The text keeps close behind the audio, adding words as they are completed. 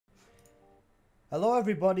Hello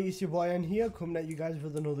everybody, it's your boy N here, coming at you guys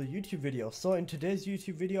with another YouTube video. So in today's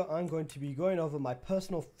YouTube video, I'm going to be going over my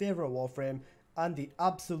personal favorite Warframe and the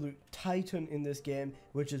absolute titan in this game,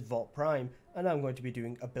 which is Warframe, and I'm going to be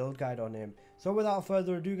doing a build guide on him. So without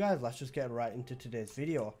further ado guys, let's just get right into today's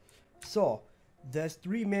video. So there's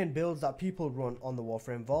three main builds that people run on the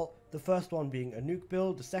Warframe Vault. The first one being a NUKE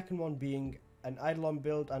build, the second one being an EIDOLON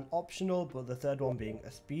build and optional, but the third one being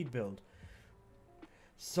a speed build.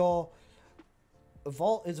 So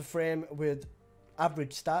Vault is a frame with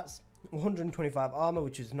average stats, 125 armor,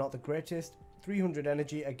 which is not the greatest, 300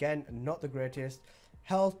 energy, again not the greatest,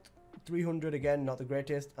 health 300, again not the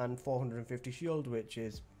greatest, and 450 shield, which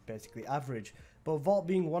is basically average. But Vault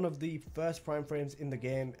being one of the first prime frames in the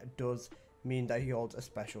game does mean that he holds a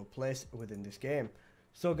special place within this game.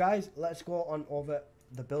 So guys, let's go on over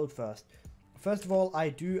the build first. First of all, I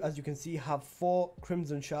do, as you can see, have 4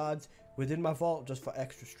 crimson shards within my vault just for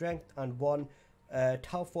extra strength, and 1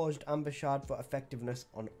 Tau Forged Amber Shard for effectiveness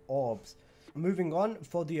on orbs. Moving on,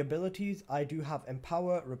 for the abilities, I do have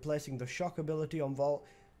Empower, replacing the Shock ability on Vault,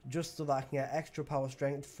 just so that I can get extra power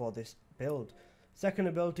strength for this build. Second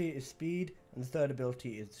ability is Speed, and the third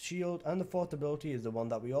ability is Shield, and the fourth ability is the one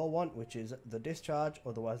that we all want, which is the Discharge,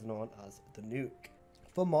 otherwise known as the Nuke.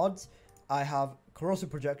 For mods, I have Corrosive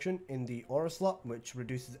Projection in the Aura slot, which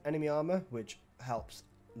reduces enemy armor, which helps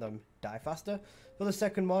them die faster. For the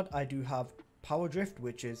second mod, I do have Power Drift,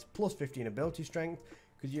 which is plus 15 ability strength,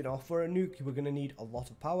 because you know, for a nuke we're going to need a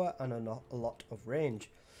lot of power and a lot of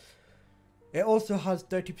range. It also has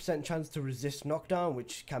 30% chance to resist knockdown,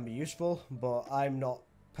 which can be useful, but I'm not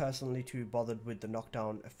personally too bothered with the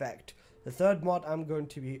knockdown effect. The third mod I'm going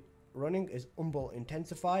to be running is Umbral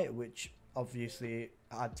Intensify, which obviously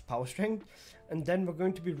adds power strength, and then we're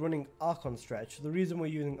going to be running Archon Stretch. The reason we're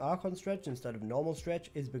using Archon Stretch instead of normal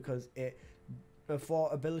stretch is because it,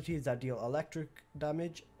 for abilities that deal electric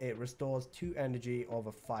damage, it restores 2 energy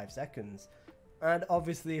over 5 seconds. And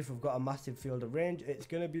obviously if we've got a massive field of range, it's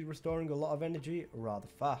going to be restoring a lot of energy rather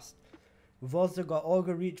fast. We've also got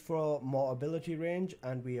Auger Reach for more ability range,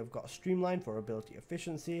 and we have got Streamline for ability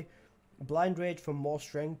efficiency, Blind Rage for more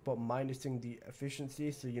strength but minusing the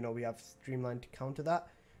efficiency, so you know we have Streamline to counter that,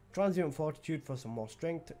 Transient Fortitude for some more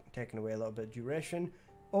strength, taking away a little bit of duration,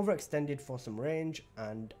 Overextended for some range,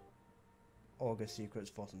 and Auger Secrets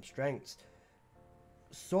for some strengths.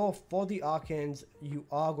 So for the Arcanes, you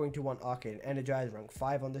are going to want Arcane Energize rank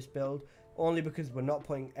 5 on this build, only because we're not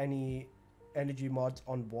putting any energy mods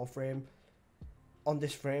on Warframe on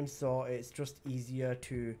this frame, so it's just easier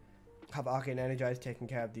to have Arcane Energize taking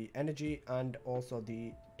care of the energy, and also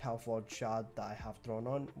the Tau Forged Shard that I have thrown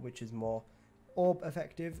on, which is more orb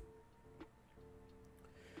effective.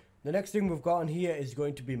 The next thing we've got on here is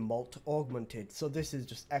going to be Malt Augmented. So this is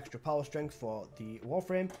just extra power strength for the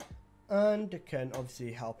Warframe, and it can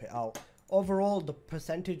obviously help it out. Overall, the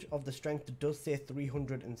percentage of the strength does say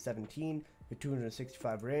 317 with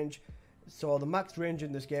 265 range. So the max range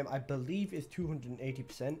in this game, I believe, is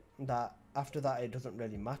 280%. That after that it doesn't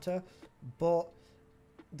really matter, but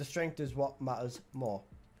the strength is what matters more.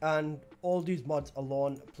 And all these mods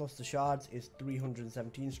alone plus the shards is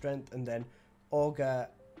 317 strength, and then Malt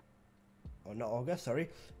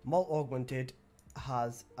Augmented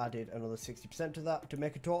has added another 60% to that to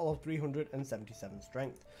make a total of 377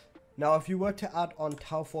 strength. Now if you were to add on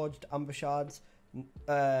Tau Forged Amber Shards,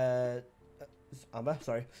 Tau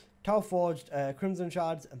Forged Crimson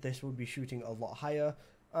Shards, this would be shooting a lot higher,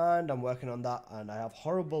 and I'm working on that, and I have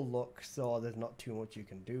horrible luck, so there's not too much you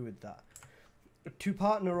can do with that. To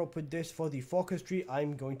partner up with this for the focus tree,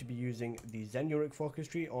 I'm going to be using the Zenuric focus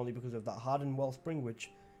tree, only because of that hardened wellspring, which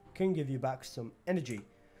can give you back some energy.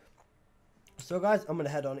 So guys, I'm going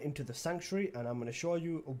to head on into the sanctuary, and I'm going to show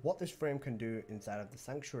you what this frame can do inside of the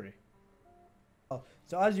sanctuary.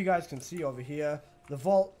 So as you guys can see over here, the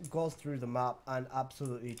vault goes through the map and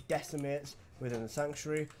absolutely decimates within the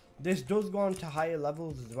sanctuary. This does go on to higher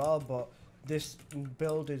levels as well, but this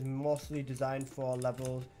build is mostly designed for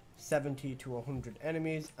levels 70 to 100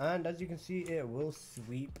 enemies, and as you can see, it will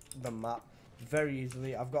sweep the map very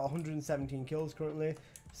easily. I've got 117 kills currently,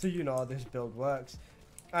 so you know this build works.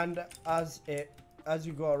 And as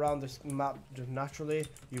you go around this map just naturally,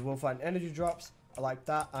 you will find energy drops like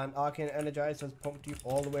that, and Arcane Energize has pumped you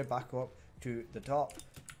all the way back up to the top.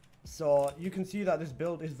 So you can see that this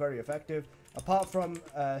build is very effective. Apart from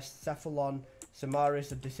Cephalon Samaris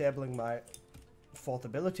disabling my 4th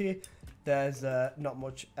ability, there's not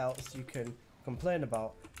much else you can complain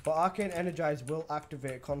about. But Arcane Energize will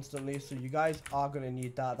activate constantly, so you guys are going to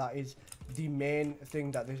need that. That is the main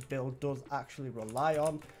thing that this build does actually rely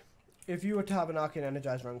on. If you were to have an Arcane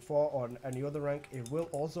Energized rank 4 or any other rank, it will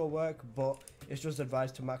also work, but it's just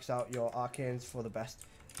advised to max out your Arcanes for the best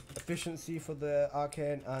efficiency for the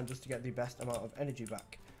Arcane and just to get the best amount of energy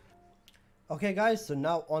back. Okay guys, so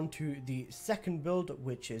now on to the second build,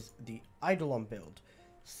 which is the EIDOLON build.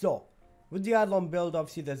 So, with the EIDOLON build,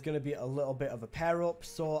 obviously there's going to be a little bit of a pair up,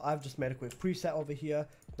 so I've just made a quick preset over here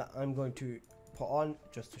that I'm going to put on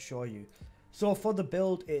just to show you. So for the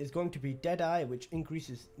build, it is going to be Deadeye, which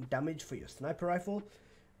increases damage for your sniper rifle,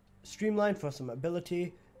 Streamline for some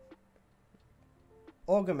ability,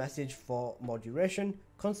 Augur Message for more duration,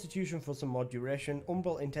 Constitution for some more duration,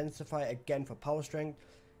 Umbral Intensify again for power strength,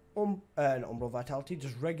 Umbral Vitality,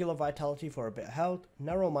 just regular Vitality for a bit of health,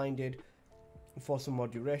 Narrow Minded for some more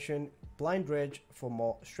duration, Blind Rage for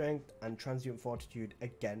more strength, and Transient Fortitude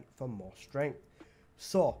again for more strength.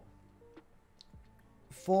 So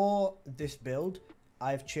for this build,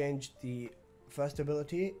 I've changed the first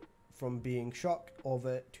ability from being Shock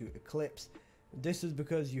over to Eclipse. This is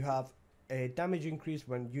because you have a damage increase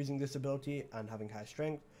when using this ability and having high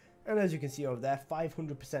strength, and as you can see over there,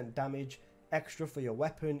 500% damage extra for your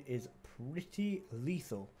weapon is pretty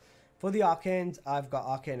lethal. For the Arcanes, I've got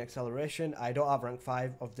Arcane Acceleration. I don't have rank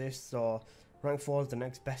 5 of this, so rank 4 is the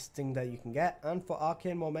next best thing that you can get. And for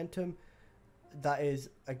Arcane Momentum, that is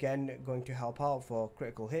again going to help out for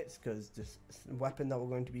critical hits, because this weapon that we're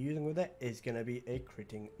going to be using with it is going to be a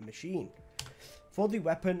critting machine. For the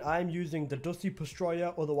weapon, I'm using the Dusty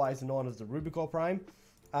Destroyer, otherwise known as the Rubicore Prime,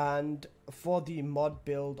 and for the mod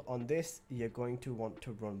build on this, you're going to want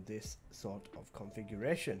to run this sort of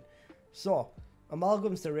configuration. So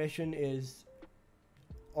Amalgam Serration is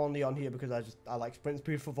only on here because I like sprint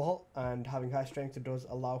speed for Vault, and having high strength, it does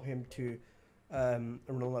allow him to run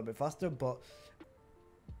a little bit faster. But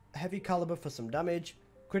Heavy Caliber for some damage,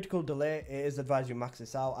 Critical Delay, it is advised you max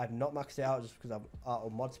this out. I've not maxed it out just because I'm out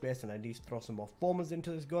of mod space and I need to throw some more formers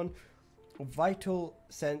into this gun. Vital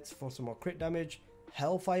Sense for some more crit damage,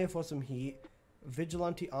 Hellfire for some heat,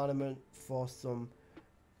 Vigilante Armament for some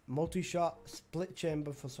multi-shot, Split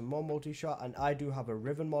Chamber for some more multi-shot, and I do have a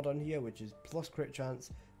Riven mod on here, which is plus crit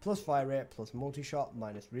chance, plus fire rate, plus multi-shot,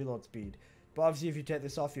 minus reload speed. But obviously if you take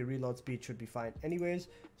this off, your reload speed should be fine anyways,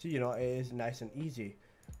 so you know, it is nice and easy.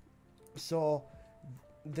 So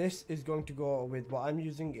this is going to go with what I'm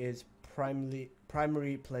using is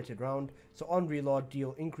primary plated round. So on reload,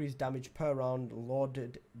 deal increased damage per round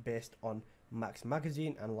loaded based on max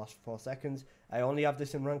magazine and last 4 seconds. I only have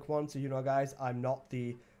this in rank 1, so you know guys, I'm not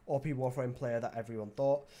the OP Warframe player that everyone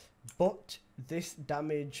thought, but this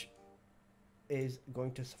damage is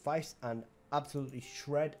going to suffice and absolutely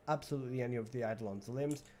shred absolutely any of the Eidolon's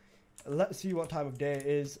limbs. Let's see what time of day it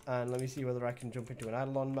is, and let me see whether I can jump into an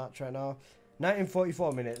Eidolon match right now.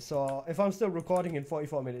 19:44 minutes, so if I'm still recording in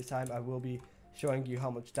 44 minutes time, I will be showing you how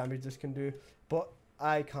much damage this can do, but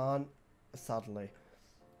I can't, sadly.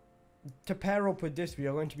 To pair up with this, we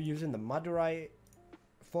are going to be using the Madurai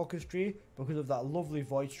focus tree because of that lovely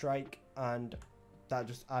Void Strike, and that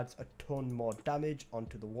just adds a ton more damage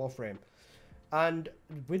onto the Warframe. And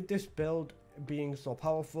with this build being so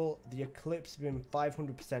powerful, the Eclipse being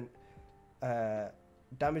 500%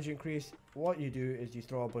 damage increase, what you do is you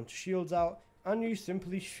throw a bunch of shields out and you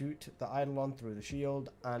simply shoot the Eidolon through the shield,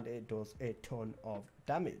 and it does a ton of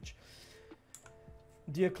damage.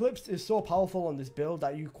 The Eclipse is so powerful on this build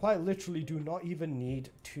that you quite literally do not even need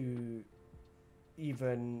to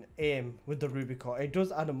even aim with the Rubicore. It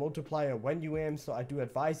does add a multiplier when you aim, so I do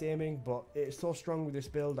advise aiming, but it's so strong with this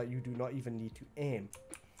build that you do not even need to aim.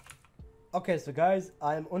 Okay, so guys,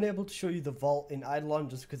 I am unable to show you the vault in Eidolon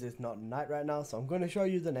just because it's not night right now, so I'm going to show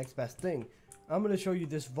you the next best thing. I'm going to show you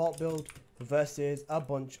this vault build versus a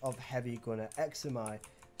bunch of heavy gunner XMI.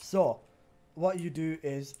 So what you do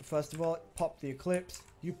is, first of all, pop the Eclipse,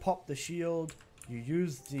 you pop the shield, you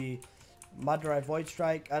use the Madurai Void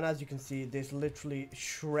Strike, and as you can see, this literally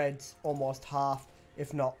shreds almost half,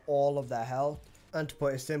 if not all of their health. And to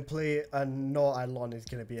put it simply, no Eidolon is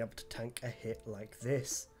going to be able to tank a hit like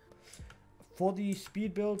this. For the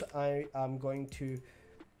speed build, I am going to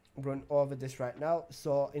run over this right now.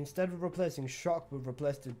 So instead of replacing Shock, we've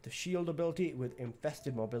replaced the shield ability with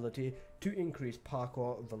Infested Mobility to increase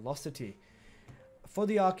parkour velocity. For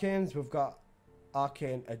the Arcanes, we've got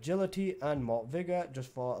Arcane Agility and Mort Vigor,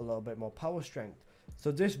 just for a little bit more power strength.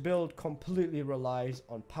 So this build completely relies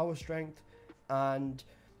on power strength, and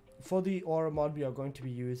for the Aura mod, we are going to be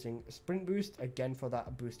using Sprint Boost, again for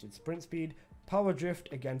that boosted sprint speed, Power Drift,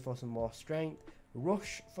 again for some more strength,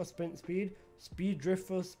 Rush for sprint speed, Speed Drift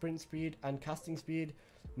for sprint speed and casting speed,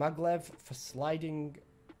 Maglev for sliding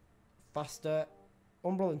faster,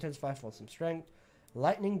 Umbral Intensify for some strength,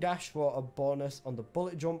 lightning dash for a bonus on the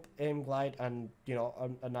bullet jump, aim glide, and you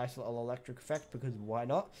know, a nice little electric effect, because why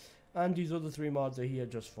not? And these other 3 mods are here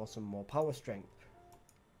just for some more power strength.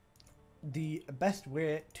 The best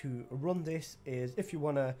way to run this is, if you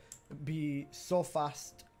want to be so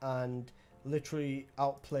fast and literally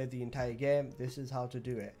outplay the entire game, this is how to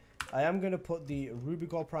do it. I am going to put the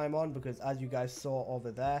Rubicore Prime on because, as you guys saw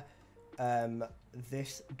over there,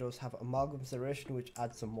 this does have Amalgam Acceleration, which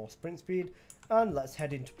adds some more sprint speed. And let's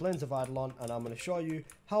head into Plains of EIDOLON, and I'm going to show you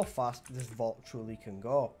how fast this vault truly can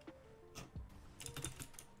go.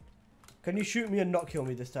 Can you shoot me and not kill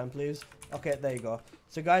me this time, please? Okay, there you go.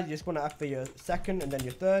 So guys, you just want to activate your second and then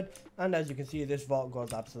your third, and as you can see, this vault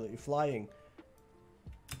goes absolutely flying.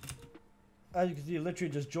 As you can see,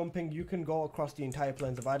 literally just jumping, you can go across the entire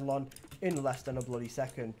Plains of EIDOLON in less than a bloody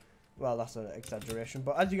second. Well, that's an exaggeration,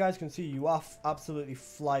 but as you guys can see, you are absolutely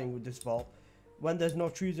flying with this vault. When there's no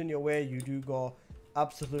trees in your way, you do go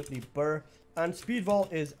absolutely burr. And Speed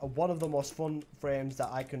Vault is one of the most fun frames that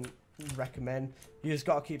I can recommend. You just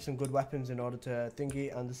gotta keep some good weapons in order to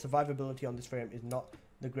thingy, and the survivability on this frame is not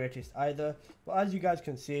the greatest either. But as you guys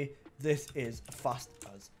can see, this is fast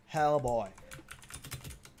as hell, boy.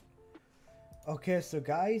 Okay, so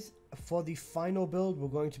guys, for the final build, we're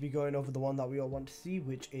going to be going over the one that we all want to see,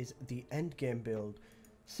 which is the endgame build.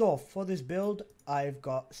 So for this build, I've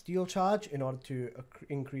got Steel Charge in order to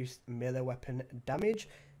increase melee weapon damage,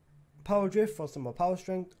 Power Drift for some more power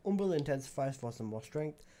strength, Umbral Intensifiers for some more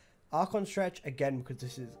strength, Archon Stretch again because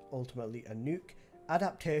this is ultimately a nuke,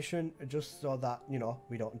 Adaptation just so that, you know,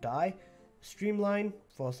 we don't die, Streamline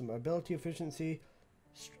for some ability efficiency,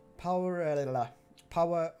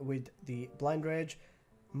 Power with the Blind Rage,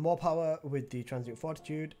 more power with the Transient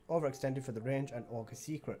Fortitude, Overextended for the range, and Orca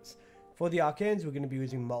Secrets. For the Arcanes, we're going to be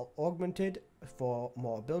using Malt Augmented for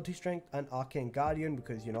more ability strength, and Arcane Guardian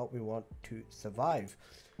because, you know, we want to survive.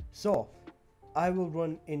 So, I will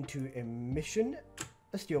run into a mission,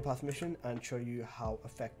 a Steel Path mission, and show you how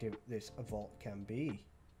effective this vault can be.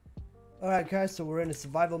 Alright guys, so we're in a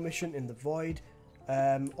survival mission in the Void.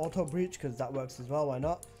 Auto Breach because that works as well, why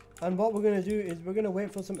not? And what we're going to do is we're going to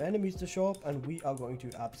wait for some enemies to show up, and we are going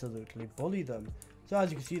to absolutely bully them. So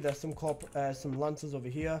as you can see, there's some lancers over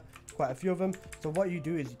here, quite a few of them. So what you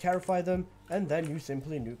do is you terrify them, and then you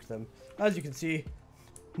simply nuke them. As you can see,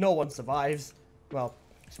 no one survives. Well,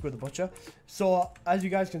 screw the butcher. So as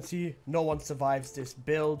you guys can see, no one survives this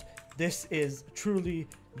build. This is truly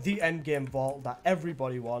the endgame vault that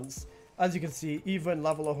everybody wants. As you can see, even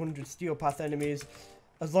level 100 Steel Path enemies,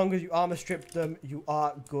 as long as you armor strip them, you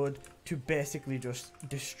are good to basically just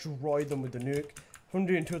destroy them with the nuke.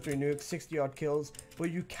 102-3 nukes, 60 odd kills,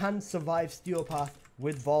 but you can survive Steel Path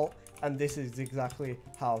with Vault, and this is exactly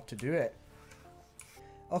how to do it.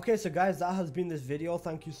 Okay, so guys, that has been this video.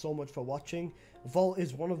 Thank you so much for watching. Vault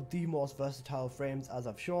is one of the most versatile frames, as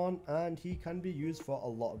I've shown, and he can be used for a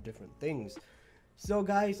lot of different things. So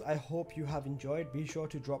guys, I hope you have enjoyed. Be sure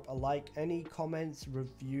to drop a like, any comments,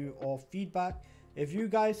 review, or feedback. If you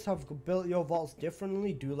guys have built your vaults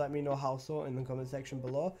differently, do let me know how so in the comment section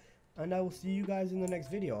below. And I will see you guys in the next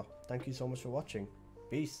video. Thank you so much for watching.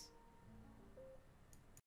 Peace.